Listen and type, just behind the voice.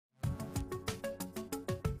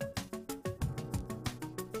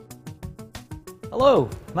Hello,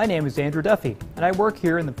 my name is Andrew Duffy, and I work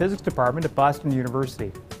here in the physics department at Boston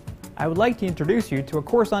University. I would like to introduce you to a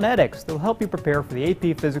course on EdX that will help you prepare for the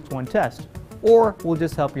AP Physics 1 test, or will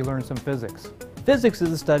just help you learn some physics. Physics is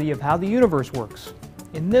the study of how the universe works.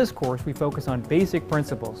 In this course, we focus on basic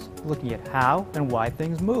principles, looking at how and why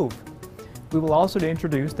things move. We will also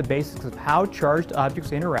introduce the basics of how charged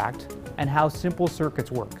objects interact and how simple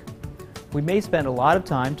circuits work. We may spend a lot of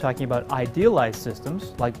time talking about idealized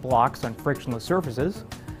systems, like blocks on frictionless surfaces,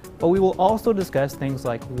 but we will also discuss things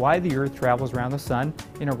like why the Earth travels around the Sun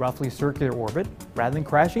in a roughly circular orbit rather than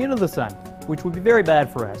crashing into the Sun, which would be very bad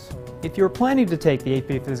for us. If you're planning to take the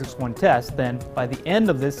AP Physics 1 test, then by the end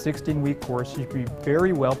of this 16-week course, you should be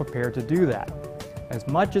very well prepared to do that. As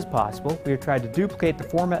much as possible, we have tried to duplicate the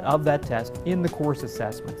format of that test in the course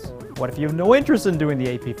assessments. What if you have no interest in doing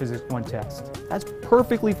the AP Physics 1 test? That's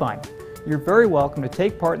perfectly fine. You're very welcome to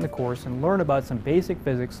take part in the course and learn about some basic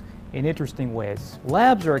physics in interesting ways.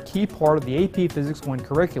 Labs are a key part of the AP Physics 1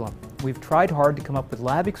 curriculum. We've tried hard to come up with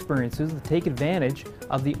lab experiences that take advantage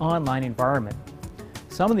of the online environment.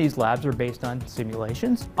 Some of these labs are based on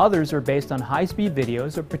simulations, others are based on high-speed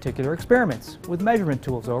videos of particular experiments with measurement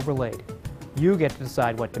tools overlaid. You get to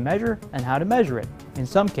decide what to measure and how to measure it. In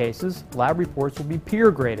some cases, lab reports will be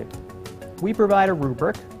peer graded. We provide a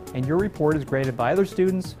rubric, and your report is graded by other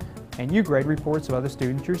students, and you grade reports of other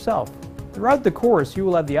students yourself. Throughout the course, you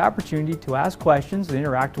will have the opportunity to ask questions and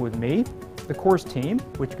interact with me, the course team,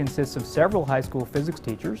 which consists of several high school physics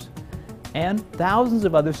teachers, and thousands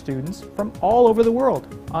of other students from all over the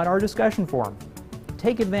world on our discussion forum.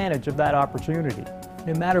 Take advantage of that opportunity.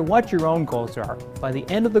 No matter what your own goals are, by the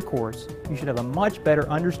end of the course, you should have a much better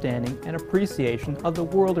understanding and appreciation of the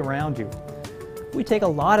world around you. We take a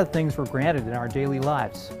lot of things for granted in our daily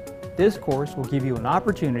lives. This course will give you an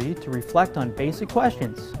opportunity to reflect on basic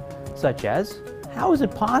questions, such as, how is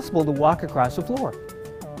it possible to walk across the floor?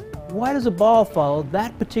 Why does a ball follow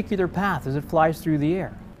that particular path as it flies through the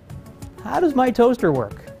air? How does my toaster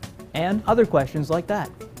work? And other questions like that.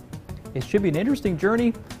 It should be an interesting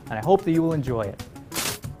journey, and I hope that you will enjoy it.